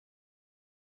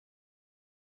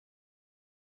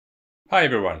Hi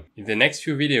everyone! In the next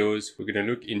few videos, we're going to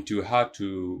look into how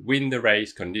to win the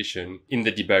race condition in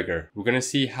the debugger. We're going to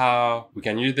see how we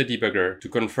can use the debugger to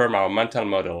confirm our mental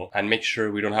model and make sure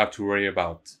we don't have to worry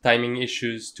about timing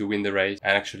issues to win the race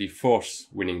and actually force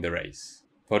winning the race.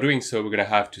 For doing so, we're going to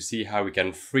have to see how we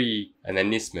can free an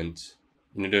enlistment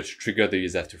in order to trigger the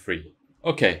user to free.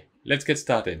 Okay, let's get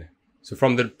started. So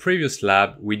from the previous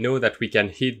lab, we know that we can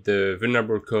hit the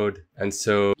vulnerable code. And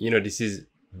so, this is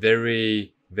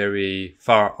very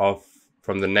far off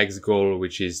from the next goal,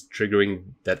 which is triggering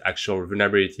that actual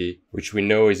vulnerability, which we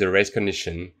know is a race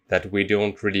condition that we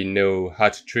don't really know how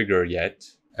to trigger yet.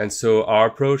 And so our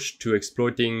approach to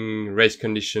exploiting race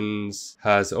conditions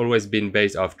has always been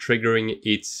based off triggering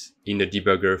it in the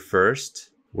debugger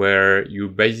first, where you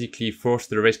basically force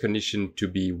the race condition to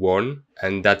be won.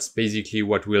 And that's basically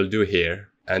what we'll do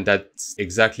here. And that's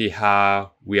exactly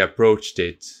how we approached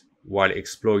it while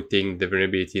exploiting the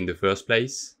vulnerability in the first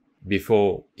place,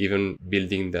 before even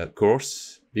building the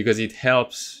course, because it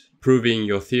helps proving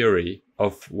your theory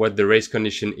of what the race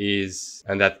condition is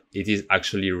and that it is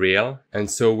actually real. And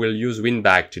so we'll use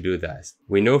WinDbg to do that.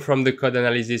 We know from the code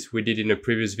analysis we did in a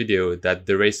previous video that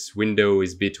the race window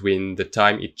is between the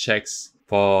time it checks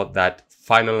for that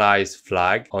finalized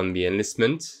flag on the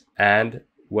enlistment and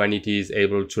when it is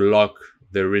able to lock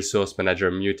the resource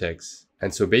manager mutex.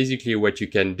 And so basically what you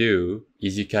can do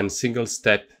is you can single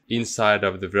step inside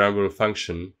of the variable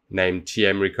function named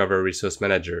TM recover resource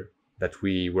manager that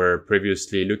we were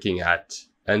previously looking at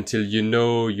until you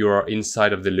know you are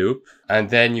inside of the loop.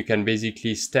 And then you can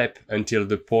basically step until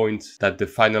the point that the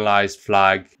finalized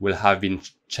flag will have been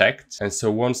checked. And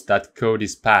so once that code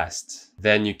is passed,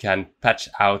 then you can patch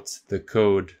out the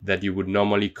code that you would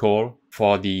normally call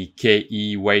for the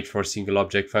KE wait for single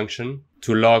object function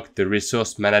to lock the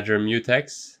resource manager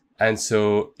mutex. And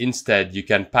so instead you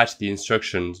can patch the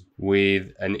instructions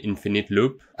with an infinite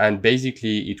loop, and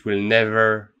basically it will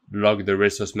never lock the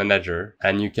resource manager,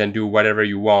 and you can do whatever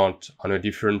you want on a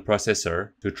different processor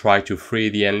to try to free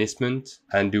the enlistment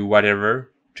and do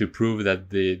whatever to prove that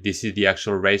this is the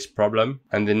actual race problem.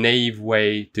 And the naive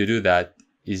way to do that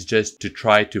is just to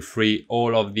try to free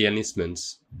all of the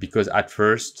enlistments, because at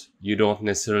first you don't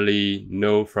necessarily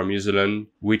know from userland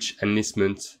which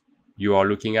enlistment you are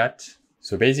looking at.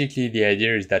 So basically the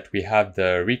idea is that we have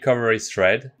the recovery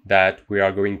thread that we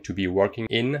are going to be working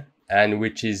in, and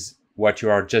which is what you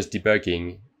are just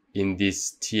debugging in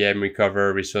this TM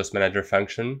recover resource manager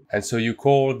function. And so you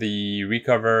call the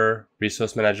recover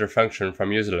resource manager function from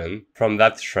userland from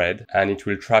that thread, and it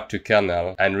will trap to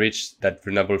kernel and reach that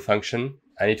vulnerable function.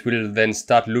 And it will then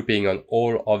start looping on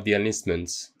all of the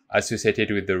enlistments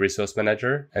associated with the resource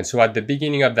manager. And so at the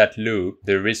beginning of that loop,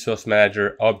 the resource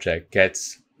manager object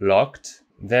gets locked.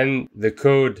 Then the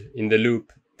code in the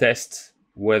loop tests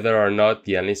whether or not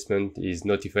the enlistment is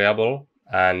notifiable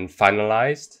and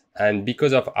finalized. And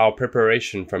because of our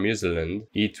preparation from userland,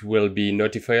 it will be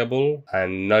notifiable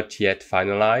and not yet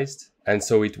finalized. And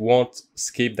so it won't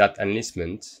skip that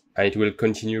enlistment, and it will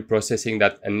continue processing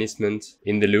that enlistment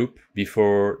in the loop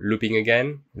before looping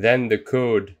again. Then the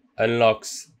code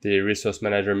unlocks the resource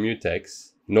manager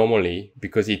mutex normally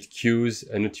because it queues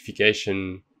a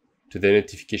notification to the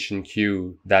notification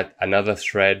queue that another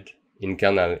thread in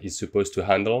kernel is supposed to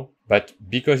handle. But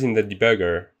because in the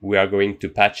debugger we are going to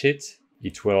patch it,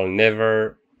 it will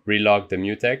never relock the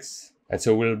mutex. And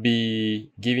so we'll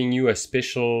be giving you a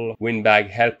special WinDbg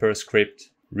helper script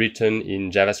written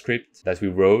in JavaScript that we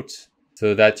wrote,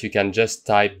 so that you can just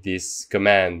type this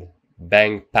command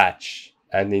bang patch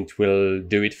and it will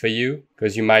do it for you,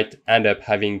 because you might end up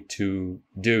having to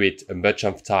do it a bunch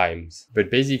of times.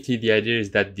 But basically the idea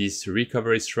is that this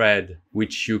recovery thread,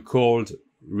 which you called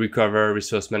recover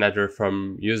resource manager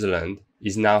from userland,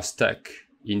 is now stuck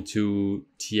into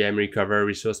TM recover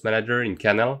resource manager in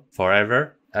kernel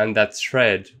forever. And that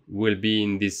thread will be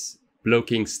in this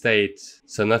blocking state,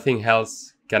 so nothing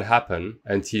else can happen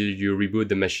until you reboot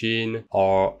the machine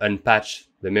or unpatch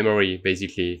the memory,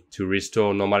 basically, to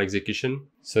restore normal execution.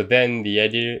 So then the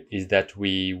idea is that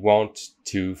we want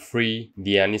to free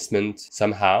the enlistment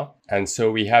somehow. And so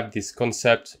we have this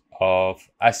concept of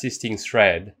assisting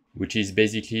thread, which is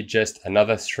basically just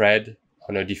another thread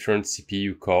on a different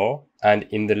CPU core. And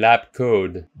in the lab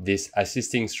code, this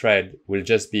assisting thread will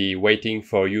just be waiting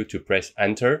for you to press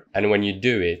enter. And when you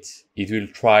do it, it will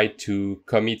try to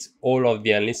commit all of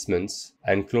the enlistments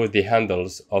and close the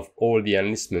handles of all the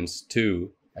enlistments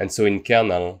too. And so in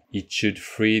kernel, it should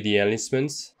free the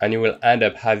enlistments, and you will end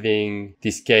up having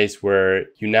this case where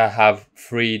you now have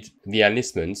freed the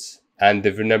enlistments and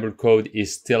the vulnerable code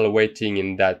is still waiting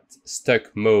in that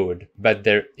stuck mode, but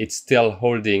it's still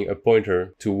holding a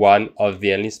pointer to one of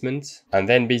the enlistments. And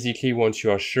then basically once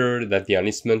you are sure that the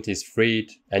enlistment is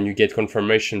freed and you get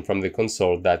confirmation from the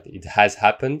console that it has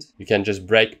happened, you can just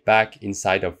break back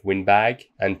inside of WinDbg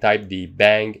and type the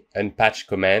bang unpatch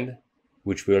command,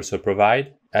 which we also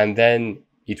provide. And then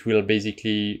it will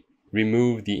basically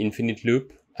remove the infinite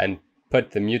loop and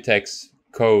put the mutex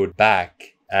code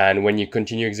back. And when you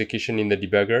continue execution in the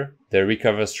debugger, the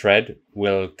recover thread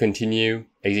will continue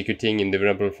executing in the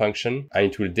vulnerable function, and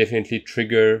it will definitely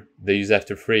trigger the use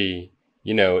after free,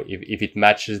 you know, if it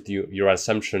matches your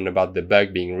assumption about the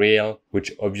bug being real,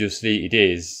 which obviously it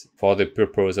is for the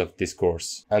purpose of this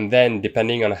course. And then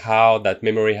depending on how that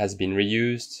memory has been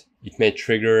reused, it may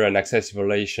trigger an access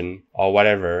violation or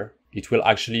whatever. It will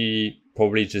actually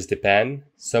probably just depend.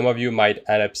 Some of you might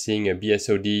end up seeing a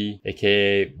BSOD,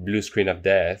 aka blue screen of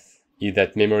death, if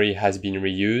that memory has been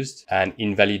reused and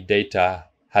invalid data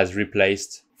has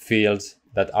replaced fields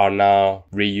that are now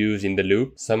reused in the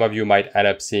loop. Some of you might end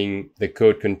up seeing the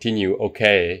code continue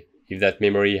okay if that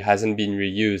memory hasn't been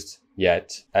reused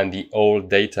yet and the old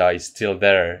data is still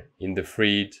there in the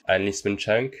freed enlistment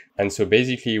chunk. And so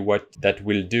basically what that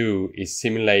will do is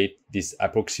simulate this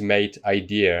approximate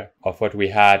idea of what we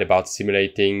had about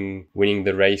simulating winning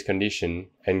the race condition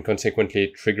and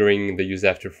consequently triggering the use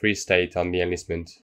after free state on the enlistment.